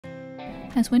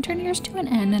As winter nears to an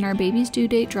end and our baby's due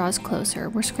date draws closer,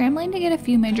 we're scrambling to get a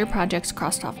few major projects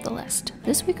crossed off the list.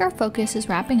 This week our focus is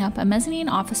wrapping up a mezzanine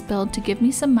office build to give me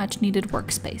some much needed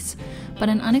workspace. But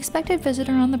an unexpected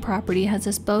visitor on the property has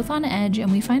us both on edge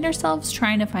and we find ourselves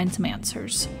trying to find some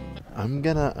answers. I'm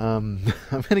gonna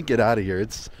get out of here.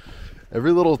 It's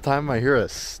every little time I hear a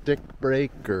stick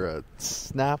break or a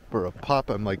snap or a pop,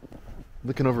 I'm like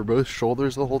looking over both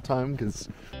shoulders the whole time because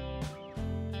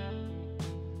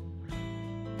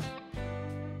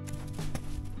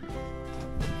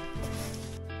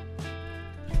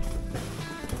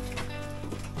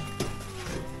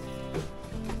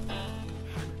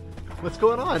what's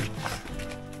going on?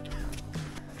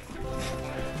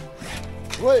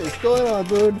 What is going on,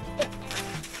 dude?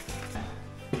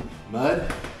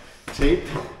 Mud, tape,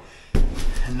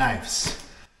 and knives.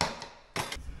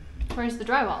 Where's the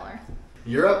drywaller?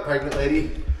 You're up, pregnant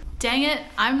lady. Dang it,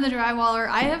 I'm the drywaller.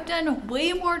 I have done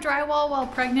way more drywall while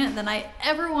pregnant than I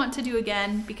ever want to do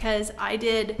again because I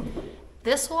did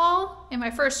this wall in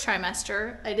my first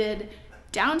trimester. I did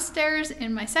downstairs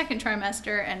in my second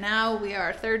trimester, and now we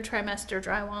are third trimester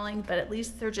drywalling, but at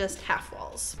least they're just half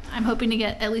walls. I'm hoping to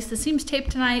get at least the seams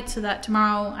taped tonight so that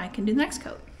tomorrow I can do the next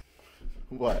coat.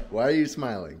 What? Why are you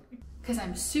smiling? Because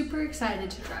I'm super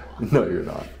excited to drywall. No, you're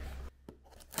not.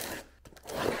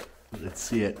 Let's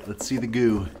see it. Let's see the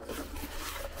goo.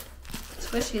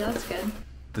 Squishy, that's good.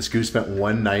 This goo spent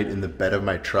one night in the bed of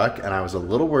my truck, and I was a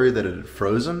little worried that it had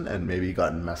frozen and maybe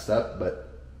gotten messed up,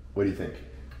 but what do you think?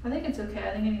 I think it's okay.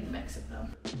 I think I need to mix it though.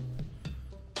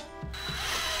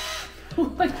 Oh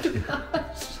my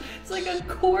gosh. It's like a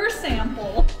core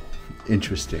sample.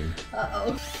 Interesting.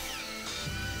 Uh-oh.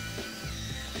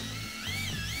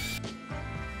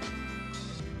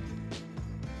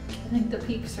 I think the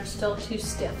peaks are still too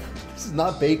stiff. This is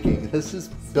not baking. This is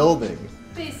building.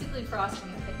 Basically frosting,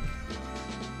 I think.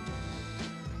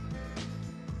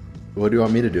 What do you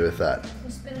want me to do with that?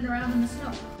 Just spin it around in the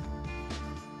snow.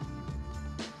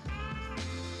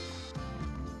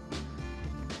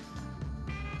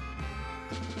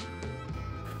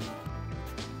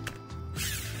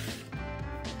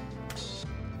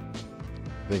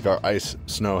 I think our ice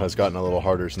snow has gotten a little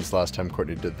harder since last time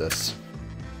Courtney did this.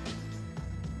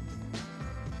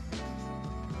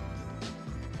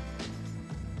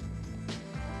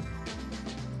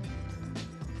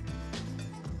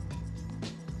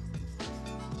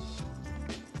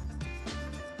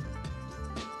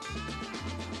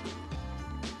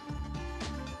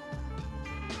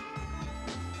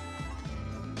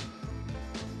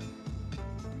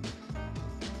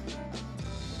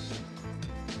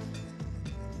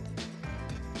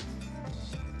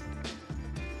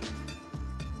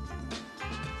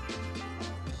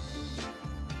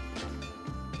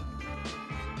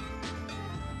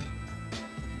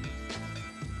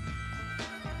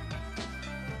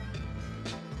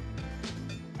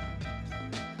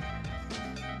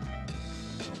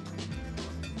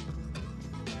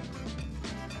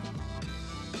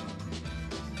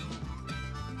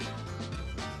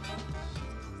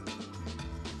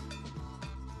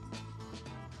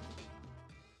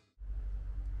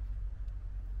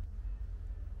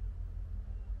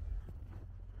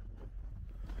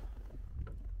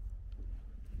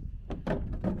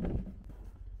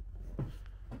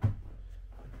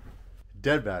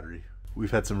 Dead battery.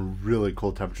 We've had some really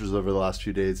cold temperatures over the last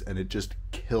few days and it just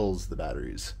kills the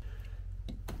batteries.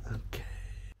 Okay.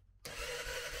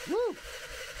 Woo!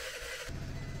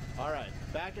 All right,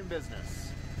 back in business.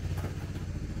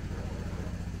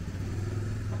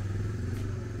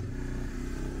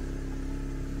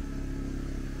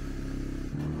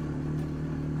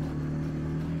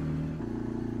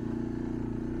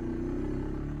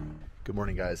 Good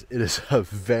morning, guys. It is a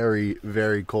very,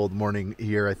 very cold morning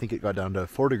here. I think it got down to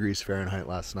 4 degrees Fahrenheit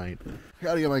last night. I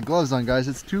gotta get my gloves on, guys.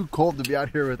 It's too cold to be out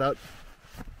here without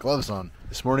gloves on.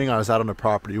 This morning I was out on a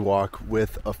property walk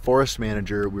with a forest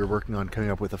manager. We were working on coming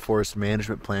up with a forest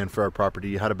management plan for our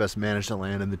property, how to best manage the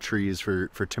land and the trees for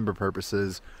timber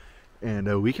purposes.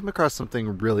 And we came across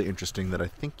something really interesting that I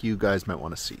think you guys might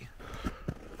want to see.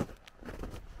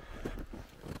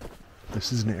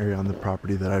 This is an area on the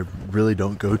property that I really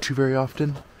don't go to very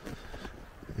often.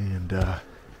 And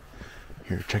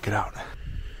here, check it out.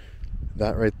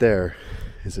 That right there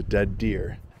is a dead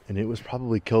deer. And it was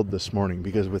probably killed this morning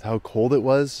because with how cold it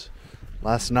was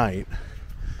last night,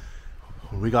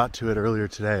 when we got to it earlier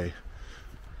today,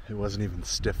 it wasn't even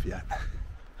stiff yet.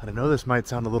 And I know this might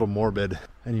sound a little morbid,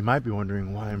 and you might be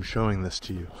wondering why I'm showing this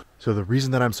to you. So the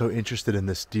reason that I'm so interested in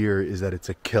this deer is that it's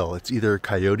a kill. It's either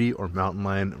coyote or mountain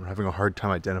lion. We're having a hard time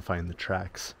identifying the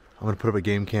tracks. I'm gonna put up a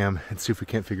game cam and see if we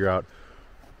can't figure out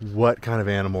what kind of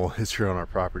animal is here on our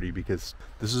property, because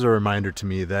this is a reminder to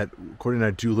me that Courtney and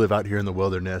I do live out here in the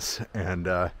wilderness, and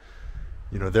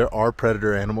you know, there are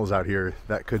predator animals out here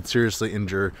that could seriously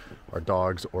injure our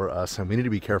dogs or us, and we need to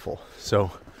be careful.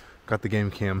 So got the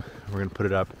game cam, we're gonna put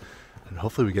it up, and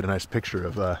hopefully we get a nice picture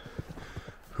of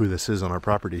who this is on our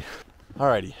property.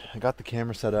 Alrighty, I got the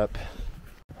camera set up.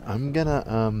 I'm gonna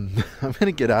I'm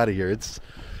gonna get out of here. It's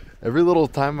every little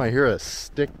time I hear a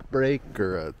stick break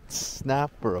or a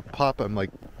snap or a pop, I'm like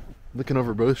looking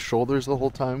over both shoulders the whole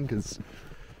time, because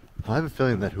I have a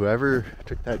feeling that whoever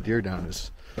took that deer down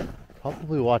is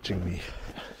probably watching me.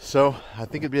 So I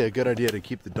think it'd be a good idea to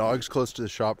keep the dogs close to the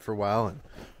shop for a while, and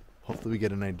hopefully we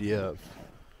get an idea of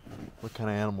what kind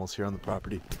of animals here on the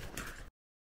property.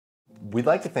 We'd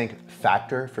like to thank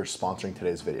Factor for sponsoring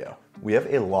today's video. We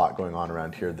have a lot going on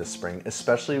around here this spring,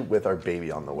 especially with our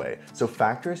baby on the way. So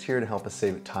Factor is here to help us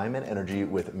save time and energy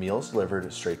with meals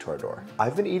delivered straight to our door.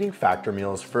 I've been eating Factor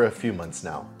meals for a few months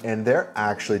now, and they're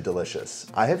actually delicious.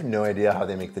 I have no idea how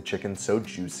they make the chicken so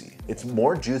juicy. It's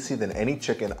more juicy than any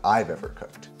chicken I've ever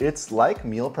cooked. It's like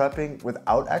meal prepping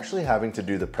without actually having to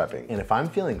do the prepping. And if I'm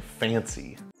feeling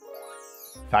fancy,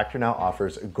 Factor now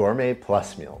offers Gourmet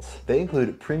Plus meals. They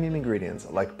include premium ingredients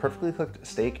like perfectly cooked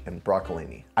steak and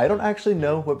broccolini. I don't actually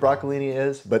know what broccolini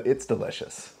is, but it's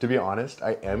delicious. To be honest,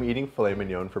 I am eating filet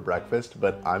mignon for breakfast,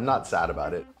 but I'm not sad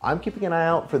about it. I'm keeping an eye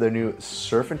out for their new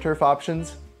surf and turf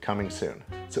options coming soon.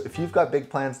 So if you've got big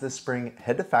plans this spring,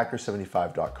 head to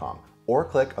factor75.com or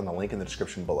click on the link in the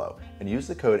description below and use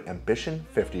the code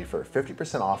AMBITION50 for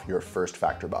 50% off your first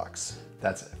Factor box.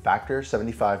 That's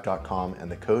factor75.com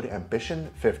and the code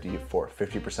AMBITION50 for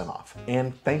 50% off.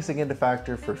 And thanks again to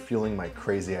Factor for fueling my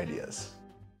crazy ideas.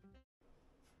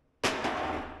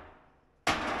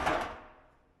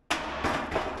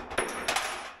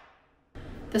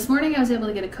 This morning I was able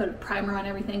to get a coat of primer on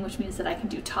everything, which means that I can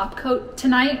do top coat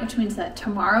tonight, which means that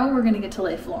tomorrow we're gonna get to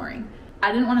lay flooring.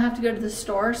 I didn't want to have to go to the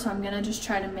store, so I'm gonna just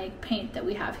try to make paint that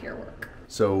we have here work.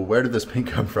 So where did this paint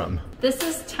come from? This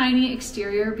is Tiny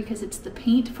Exterior because it's the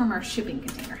paint from our shipping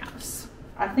container house.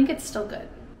 I think it's still good.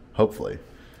 Hopefully.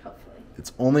 Hopefully.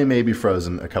 It's only maybe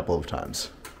frozen a couple of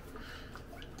times.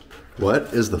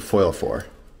 What is the foil for?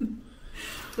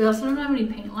 We also don't have any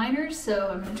paint liners, so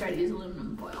I'm gonna try to use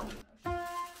aluminum foil.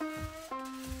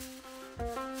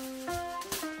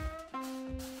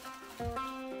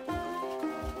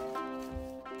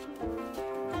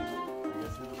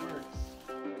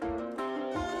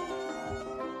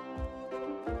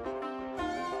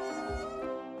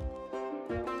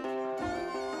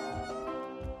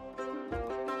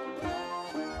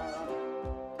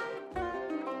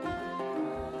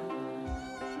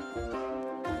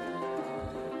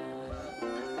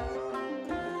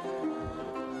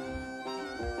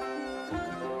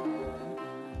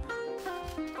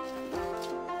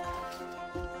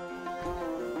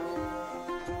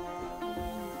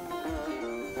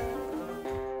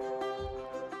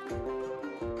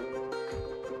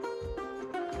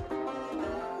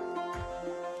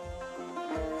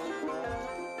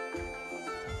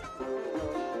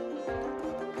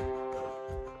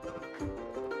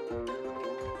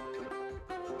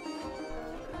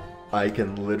 I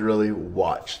can literally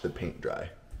watch the paint dry.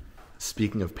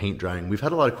 Speaking of paint drying, we've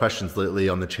had a lot of questions lately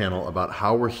on the channel about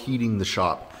how we're heating the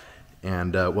shop.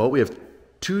 And well, we have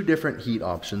two different heat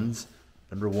options.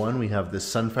 Number one, we have this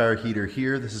Sunfire heater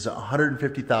here. This is a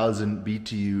 150,000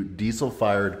 BTU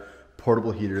diesel-fired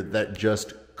portable heater that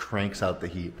just cranks out the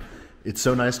heat. It's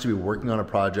so nice to be working on a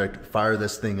project, fire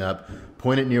this thing up,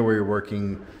 point it near where you're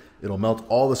working. It'll melt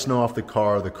all the snow off the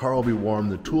car will be warm,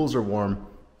 the tools are warm.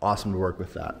 Awesome to work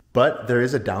with that. But there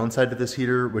is a downside to this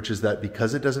heater, which is that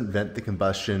because it doesn't vent the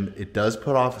combustion, it does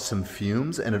put off some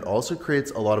fumes, and it also creates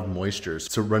a lot of moisture.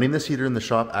 So running this heater in the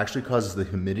shop actually causes the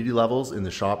humidity levels in the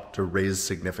shop to raise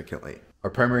significantly. Our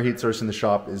primary heat source in the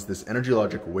shop is this Energy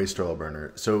Logic waste oil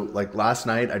burner. So like last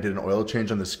night I did an oil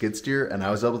change on the skid steer and I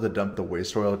was able to dump the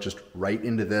waste oil just right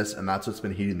into this, and that's what's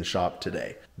been heating the shop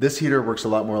today. This heater works a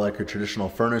lot more like a traditional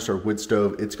furnace or wood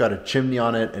stove. It's got a chimney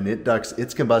on it and it ducts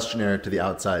its combustion air to the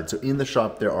outside. So in the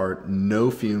shop there are no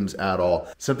fumes at all.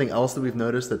 Something else that we've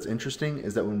noticed that's interesting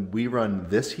is that when we run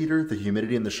this heater, the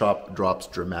humidity in the shop drops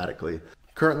dramatically.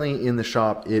 Currently in the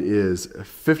shop, it is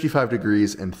 55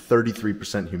 degrees and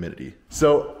 33% humidity.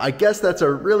 So I guess that's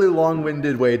a really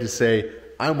long-winded way to say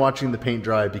I'm watching the paint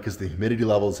dry because the humidity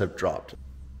levels have dropped.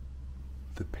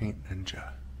 The paint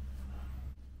ninja.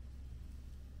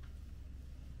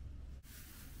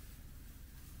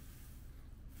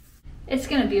 It's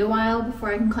gonna be a while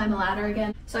before I can climb a ladder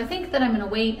again. So I think that I'm gonna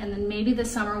wait, and then maybe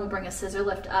this summer we'll bring a scissor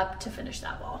lift up to finish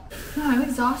that wall. Oh, I'm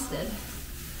exhausted.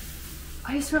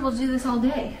 I used to be able to do this all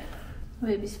day. My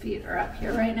baby's feet are up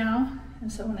here right now,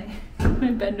 and so when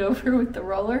I bend over with the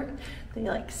roller, they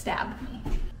like stab me.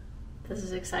 This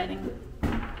is exciting.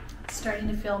 It's starting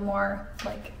to feel more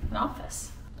like an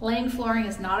office. Laying flooring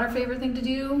is not our favorite thing to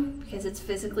do because it's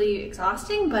physically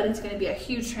exhausting, but it's going to be a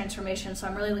huge transformation, so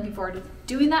I'm really looking forward to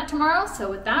doing that tomorrow. So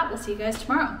with that, we'll see you guys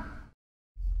tomorrow.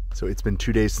 So it's been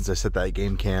 2 days since I set that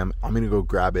game cam. I'm gonna go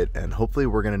grab it, and hopefully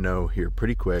we're gonna know here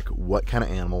pretty quick what kind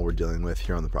of animal we're dealing with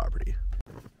here on the property.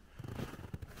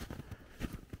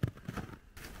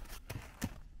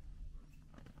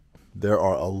 There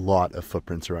are a lot of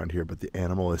footprints around here, but the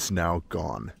animal is now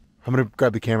gone. I'm gonna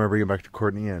grab the camera, bring it back to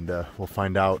Courtney, and we'll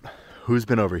find out who's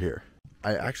been over here.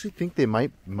 I actually think they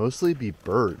might mostly be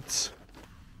birds.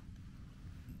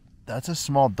 That's a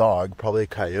small dog, probably a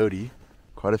coyote.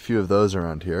 Quite a few of those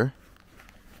around here.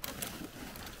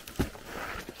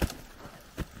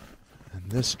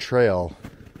 And this trail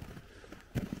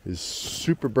is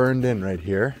super burned in right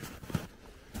here.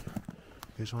 You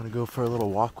guys want to go for a little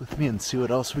walk with me and see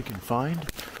what else we can find?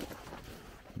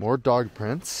 More dog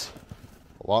prints.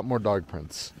 A lot more dog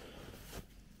prints.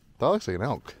 That looks like an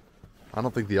elk. I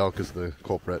don't think the elk is the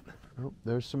culprit. Oh,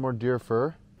 there's some more deer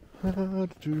fur.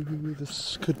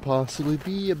 This could possibly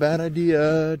be a bad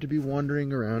idea to be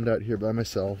wandering around out here by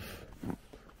myself.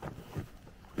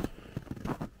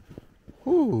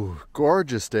 Ooh,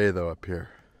 gorgeous day though up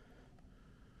here.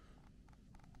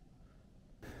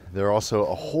 There are also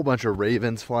a whole bunch of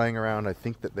ravens flying around. I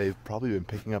think that they've probably been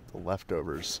picking up the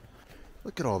leftovers.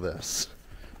 Look at all this.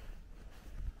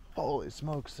 Holy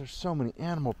smokes, there's so many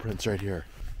animal prints right here.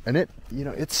 And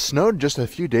it snowed just a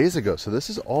few days ago, so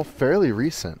this is all fairly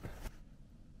recent.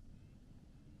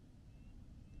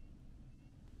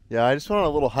 Yeah, I just went on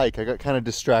a little hike. I got kind of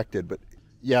distracted, but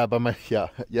yes,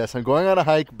 I'm going on a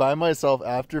hike by myself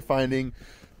after finding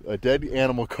a dead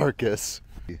animal carcass.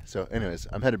 So anyways,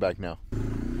 I'm headed back now.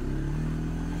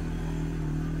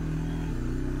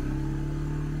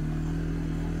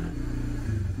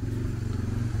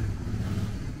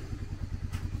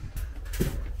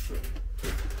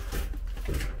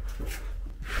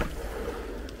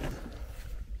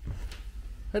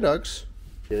 Hi, dogs.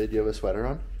 Yeah, do you have a sweater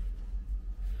on?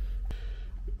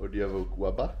 Or do you have a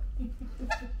wabba?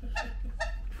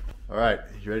 All right,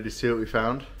 you ready to see what we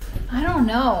found? I don't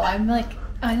know.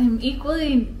 I'm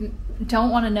equally don't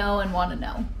want to know and want to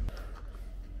know.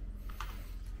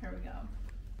 Here we go.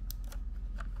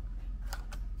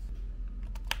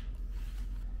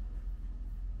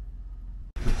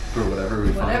 For whatever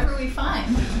we find. Whatever we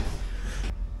find.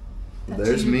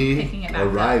 There's me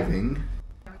arriving.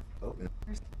 Oh, yeah.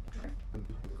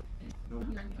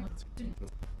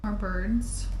 More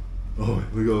birds. Oh,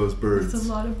 look at all those birds. There's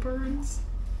a lot of birds.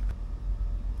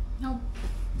 Nope.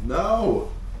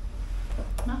 No.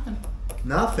 Nothing.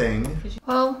 Nothing.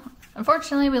 Well,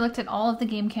 unfortunately, we looked at all of the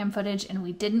game cam footage and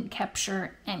we didn't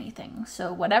capture anything.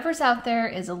 So whatever's out there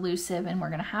is elusive and we're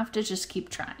going to have to just keep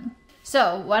trying.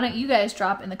 So why don't you guys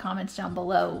drop in the comments down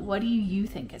below, what do you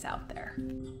think is out there?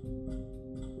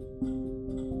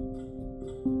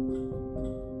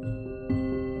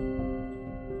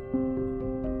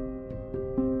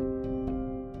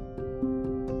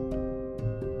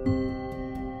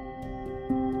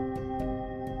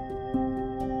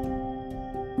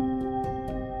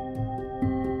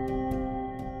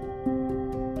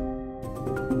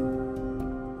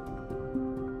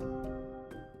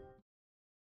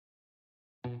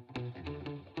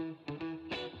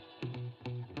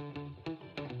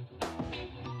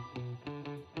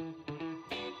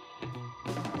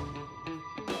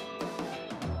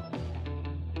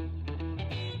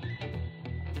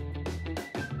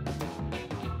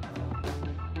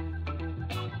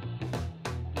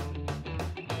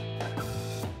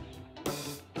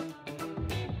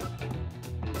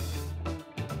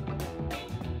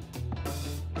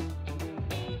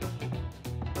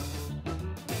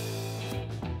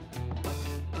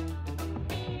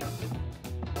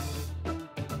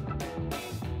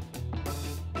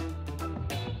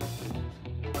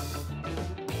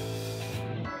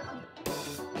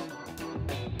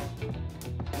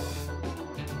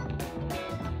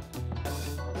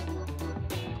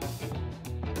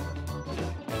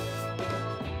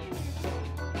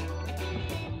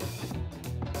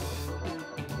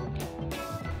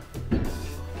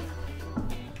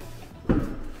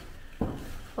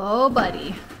 Oh,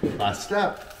 buddy. Last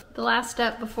step. The last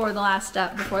step before the last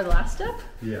step before the last step?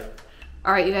 Yeah.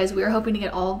 All right, you guys, we are hoping to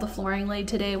get all of the flooring laid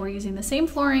today. We're using the same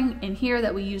flooring in here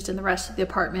that we used in the rest of the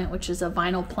apartment, which is a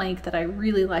vinyl plank that I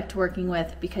really liked working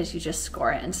with because you just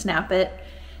score it and snap it,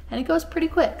 and it goes pretty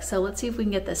quick. So let's see if we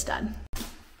can get this done.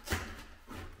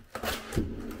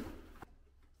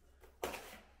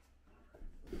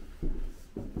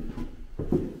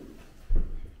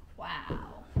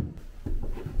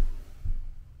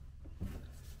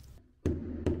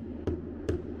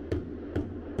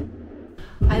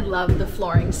 love the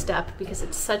flooring step because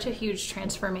it's such a huge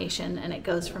transformation and it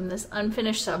goes from this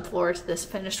unfinished subfloor to this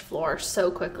finished floor so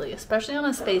quickly, especially on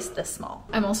a space this small.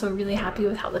 I'm also really happy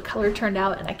with how the color turned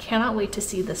out and I cannot wait to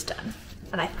see this done.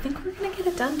 And I think we're gonna get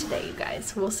it done today, you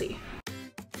guys. We'll see.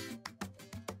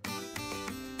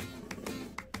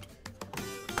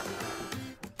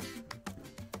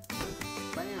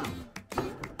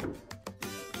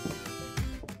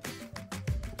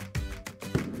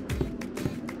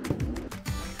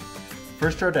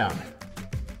 First row down.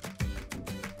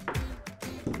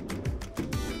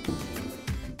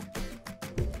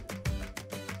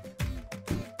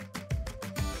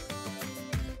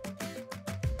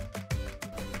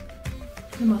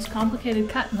 The most complicated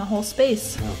cut in the whole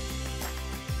space. Yeah.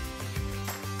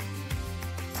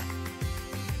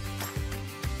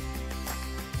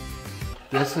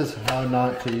 This is how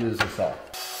not to use a saw.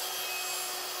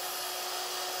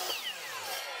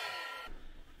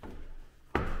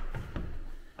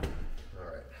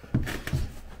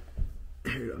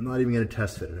 I'm not even going to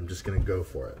test fit it, I'm just going to go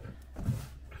for it.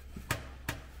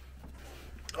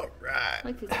 All right.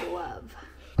 Like a glove.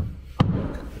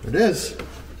 There it is.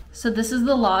 So this is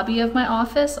the lobby of my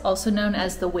office, also known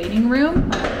as the waiting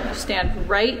room. You stand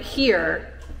right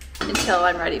here until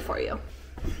I'm ready for you.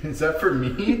 Is that for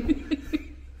me?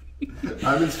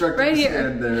 I'm instructed Right to here.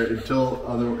 stand there until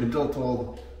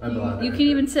told I'm allowed. You can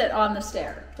even sit on the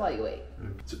stair while you wait.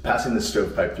 So passing the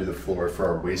stovepipe through the floor for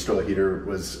our waste oil heater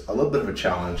was a little bit of a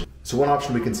challenge. So one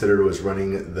option we considered was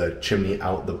running the chimney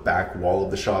out the back wall of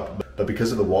the shop, but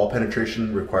because of the wall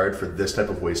penetration required for this type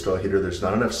of waste oil heater, there's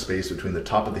not enough space between the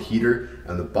top of the heater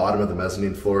and the bottom of the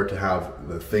mezzanine floor to have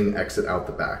the thing exit out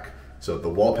the back. So the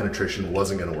wall penetration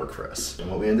wasn't going to work for us. And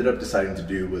what we ended up deciding to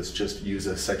do was just use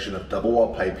a section of double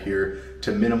wall pipe here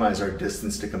to minimize our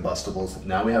distance to combustibles.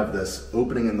 Now we have this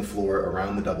opening in the floor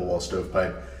around the double wall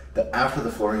stovepipe that after the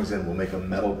flooring is in, we'll make a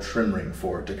metal trim ring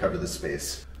for to cover the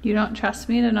space. You don't trust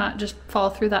me to not just fall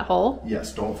through that hole?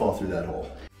 Yes, don't fall through that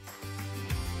hole.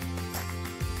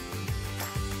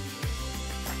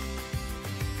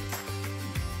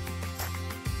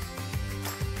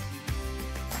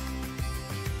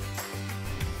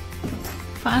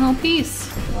 Final piece.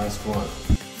 Last one.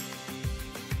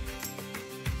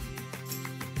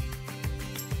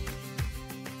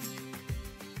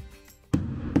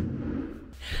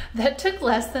 That took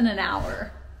less than an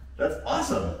hour. That's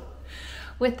awesome.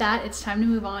 With that, it's time to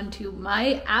move on to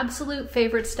my absolute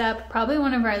favorite step, probably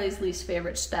one of Riley's least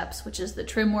favorite steps, which is the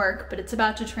trim work, but it's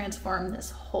about to transform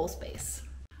this whole space.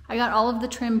 I got all of the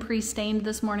trim pre-stained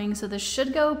this morning, so this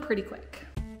should go pretty quick.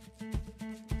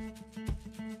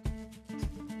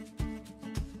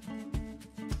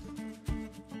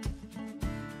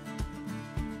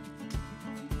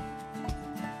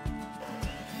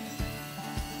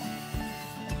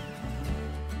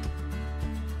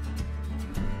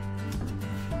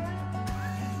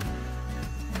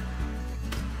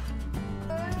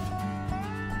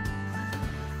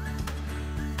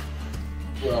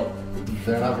 Well,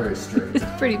 they're not very straight. It's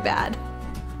pretty bad.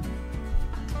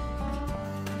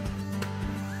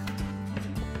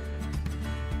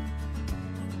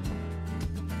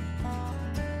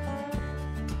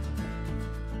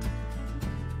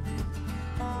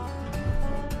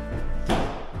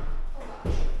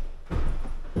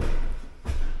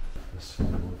 This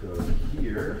one will go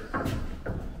here.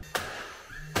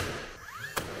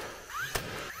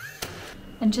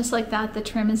 And just like that, the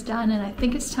trim is done, and I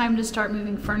think it's time to start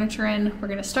moving furniture in. We're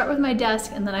gonna start with my desk,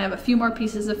 and then I have a few more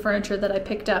pieces of furniture that I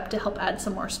picked up to help add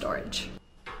some more storage.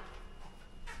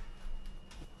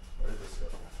 Where did this go?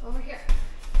 Over here.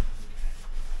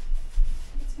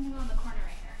 It's gonna go in the corner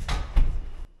right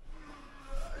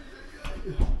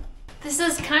here. This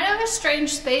is kind of a strange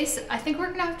space. I think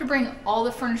we're gonna have to bring all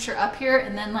the furniture up here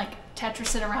and then like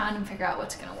Tetris it around and figure out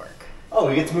what's gonna work. Oh,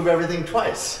 we get to move everything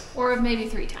twice. Or maybe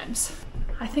 3 times.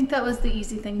 I think that was the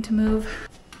easy thing to move.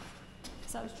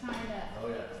 So I was trying to... Oh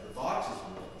yeah, the box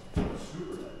is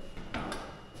super light.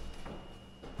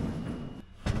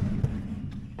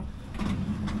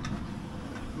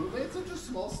 Who made such a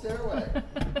small stairway?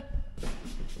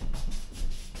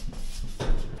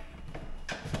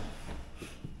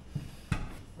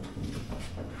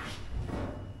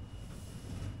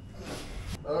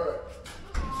 All right.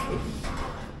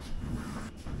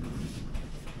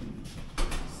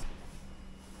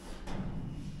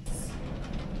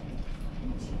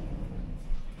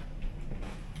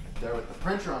 There with the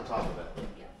printer on top of it.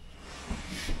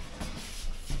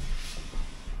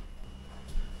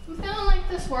 I'm feeling like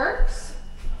this works,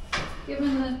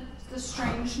 given the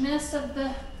strangeness of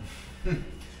the...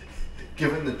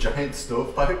 Given the giant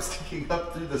stovepipe sticking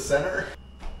up through the center.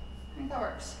 think that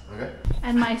works. Okay.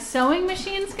 And my sewing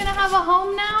machine's gonna have a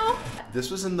home now?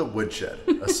 This was in the woodshed.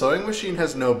 A sewing machine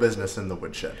has no business in the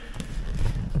woodshed.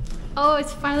 Oh,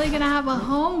 it's finally gonna have a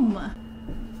home.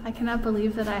 I cannot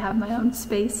believe that I have my own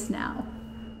space now.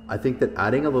 I think that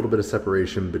adding a little bit of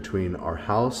separation between our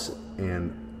house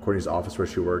and Courtney's office where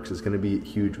she works is going to be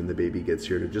huge when the baby gets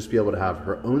here, to just be able to have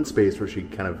her own space where she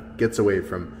kind of gets away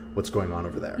from what's going on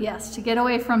over there. Yes, to get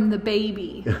away from the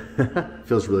baby.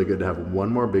 Feels really good to have one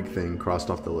more big thing crossed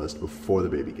off the list before the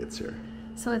baby gets here.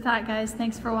 So with that, guys,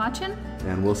 thanks for watching.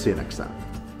 And we'll see you next time.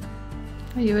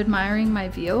 Are you admiring my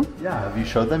view? Yeah, have you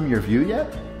showed them your view yet?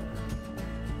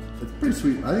 It's pretty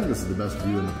sweet. I think this is the best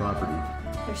view in the property.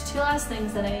 There's two last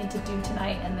things that I need to do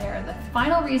tonight, and they're the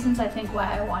final reasons I think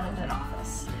why I wanted an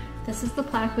office. This is the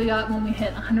plaque we got when we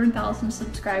hit 100,000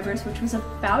 subscribers, which was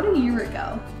about a year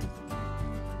ago.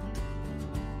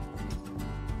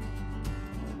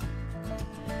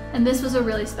 And this was a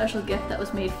really special gift that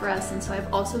was made for us, and so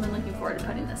I've also been looking forward to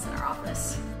putting this in our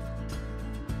office.